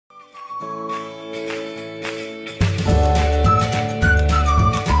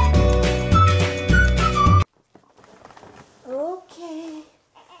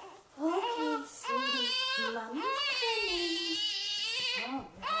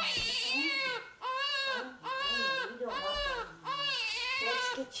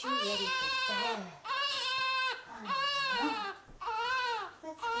get you ready for bed.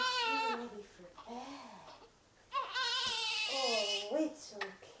 Let's get you ready for bed. Oh, it's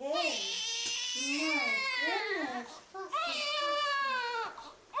okay. My goodness. Fussy.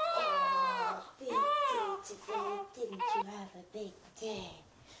 Oh, big day today. Didn't you have a big day?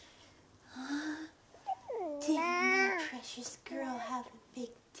 Huh? Didn't my precious girl have a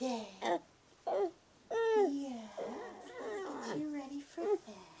big day? Yeah. Let's get you ready for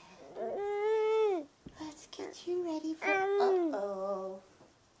bed. Let's get you ready for... Uh-oh.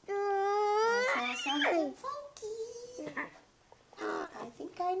 I saw something funky. I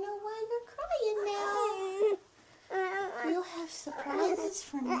think I know why you're crying now. You'll have surprises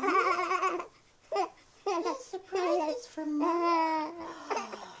for me. Yes, surprises for me. Oh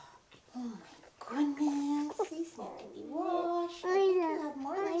my goodness. These need to be washed. I think you have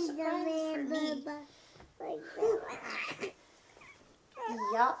more than surprises for me.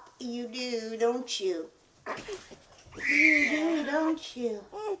 Yup, you do, don't you? You do, don't you?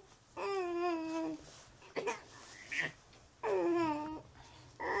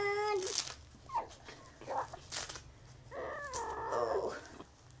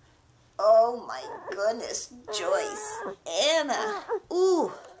 Oh my goodness, Joyce Anna.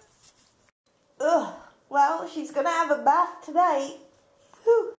 Ooh. Ugh. Well, she's gonna have a bath tonight.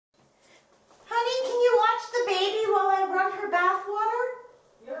 Whew. Honey, can you watch the baby while I run her bath water?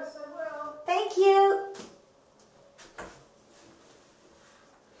 Yes, I will. Thank you.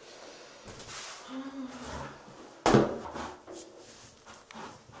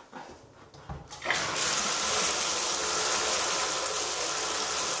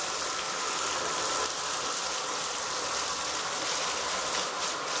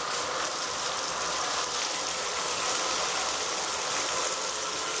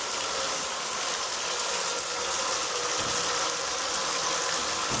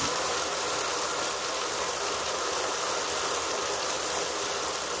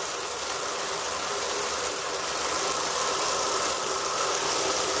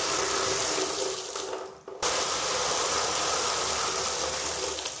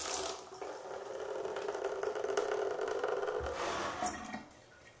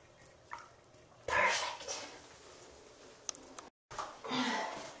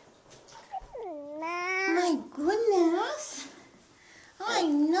 My goodness. I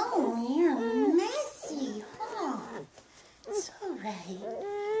know you're messy, huh? It's all right.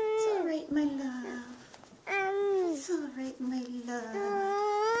 It's all right, my love. It's all right, my love.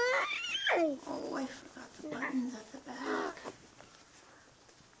 Oh, I forgot the buttons at the back.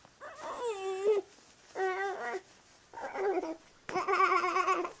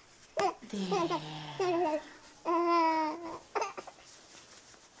 There.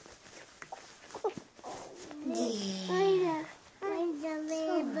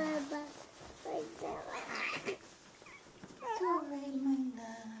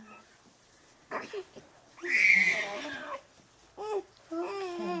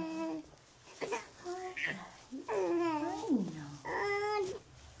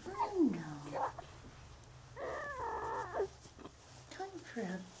 For a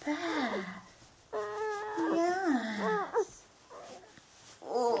bath. Yes.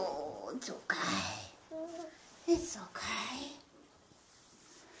 Oh, it's okay. It's okay.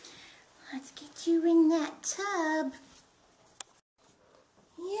 Let's get you in that tub.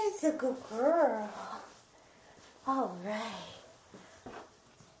 Yes, a good girl. All right.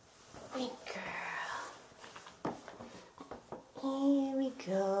 Big girl. Here we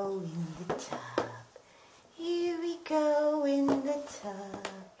go in the tub. Here we go in the tub.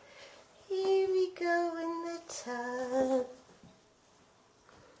 Here we go in the tub.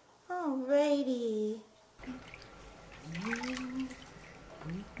 Alrighty.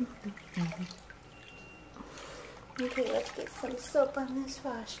 Okay, let's get some soap on this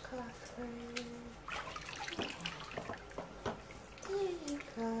washcloth first. There you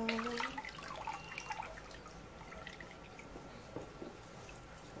go.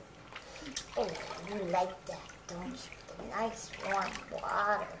 Oh, you like that, don't you? The nice warm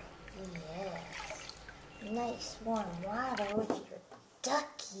water. Yes. Nice warm water with your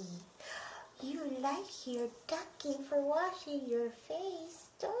ducky. You like your ducky for washing your face,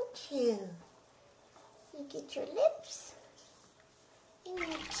 don't you? You get your lips and your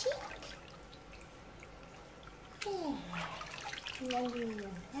cheek. Yeah. And then do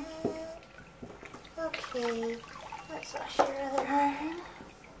your head. Okay. Let's wash your other arm.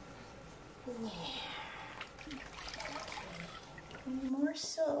 Yeah. Okay. More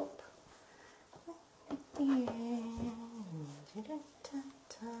soap. Yeah.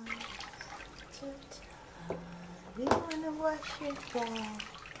 We want to wash your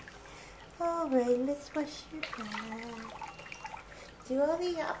back. Alright, let's wash your back. Do all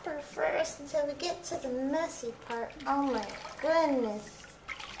the upper first until we get to the messy part. Oh my goodness.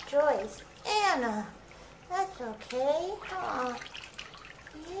 Joyce Anna. That's okay. Huh?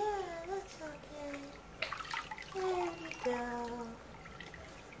 Yeah, that's okay. There we go.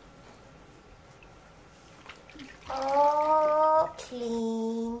 All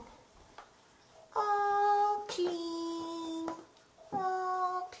clean. All clean.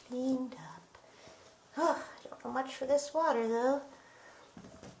 All cleaned up. Oh, I don't know much for this water though.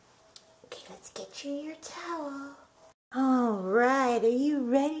 Okay, let's get you your towel. Alright, are you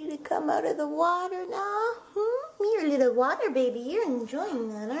ready to come out of the water now? You're a little water baby. You're enjoying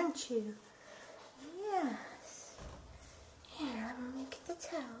that, aren't you? Yes. Here, let me get the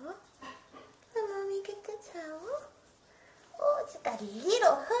towel. Let me get the towel. Oh, it's got a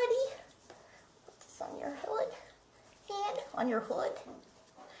little hoodie. Put this on your hood. Hand on your hood.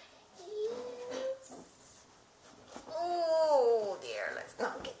 Yes. Oh, dear. Let's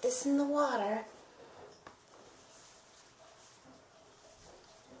not get this in the water.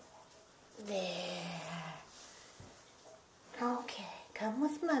 There. Okay, come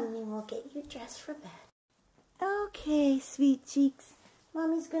with Mommy. We'll get you dressed for bed. Okay, sweet cheeks.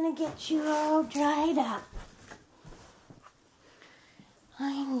 Mommy's gonna get you all dried up.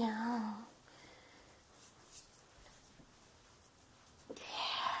 I know.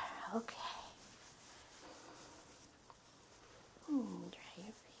 There, okay. Dry your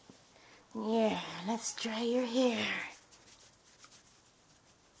feet. Yeah, let's dry your hair.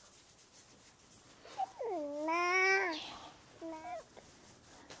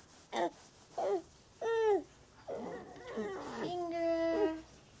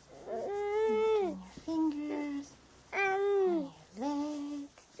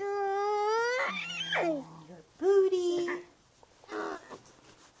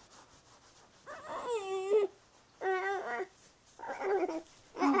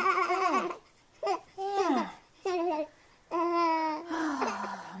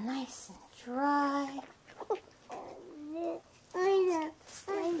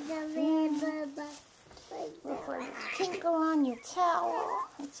 Tinkle on your towel.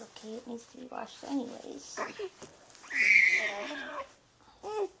 It's okay, it needs to be washed anyways.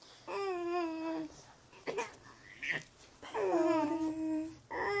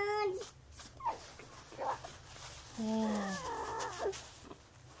 Yeah.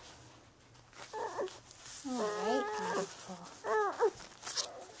 Alright, beautiful.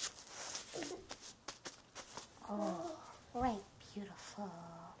 Oh, right, beautiful.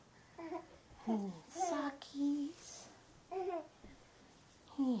 Sockies.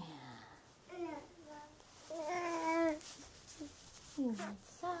 Yeah.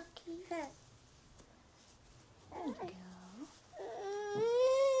 Sockies. There you go.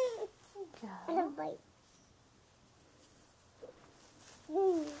 There you go.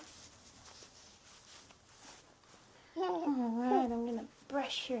 Alright, I'm gonna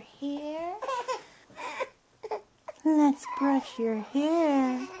brush your hair. Let's brush your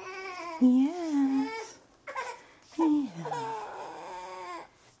hair. Yes. Yeah.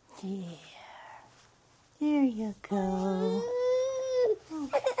 There. There you go.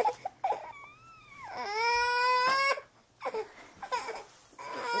 Okay.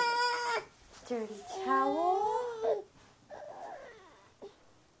 Dirty towel.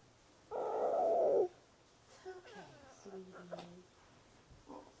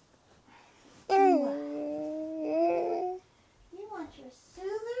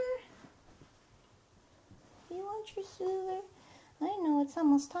 Your soother. I know it's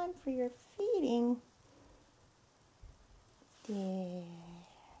almost time for your feeding. There.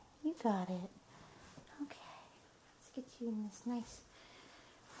 You got it. Okay. Let's get you in this nice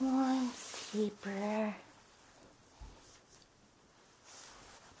warm sleeper.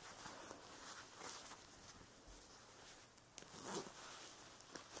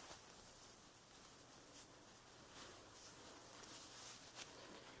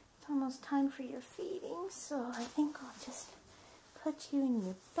 Almost time for your feeding, so I think I'll just put you in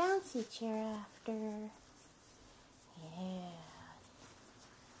your bouncy chair after. Yeah.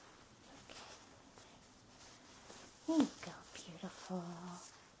 Okay. There you go, beautiful.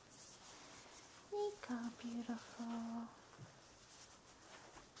 There you go, beautiful.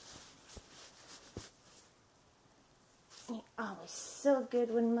 You're always so good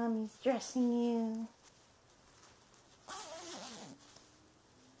when Mommy's dressing you.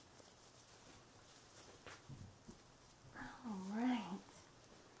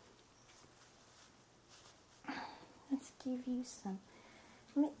 Give you some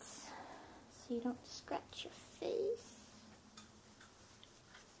mitts so you don't scratch your face.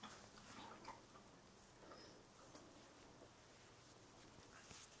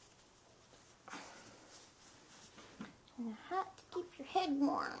 And a hat to keep your head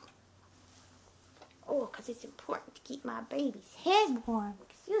warm. Oh, because it's important to keep my baby's head warm.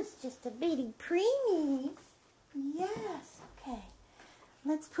 Because he was just a bitty preemie. Yes, okay.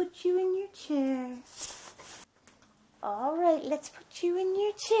 Let's put you in your chair. All right, let's put you in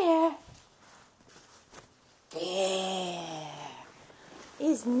your chair. There.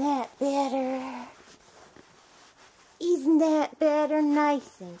 Isn't that better? Isn't that better?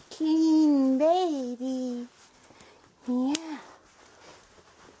 Nice and clean, baby. Yeah.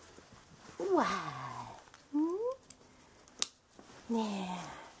 Wow. Yeah.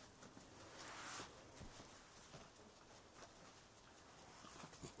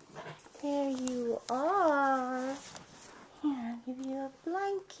 There you are. Here, I'll give you a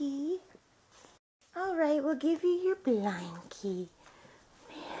blankie. All right, we'll give you your blankie.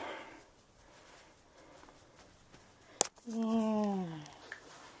 Yeah.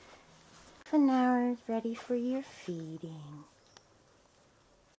 Half an hour is ready for your feeding.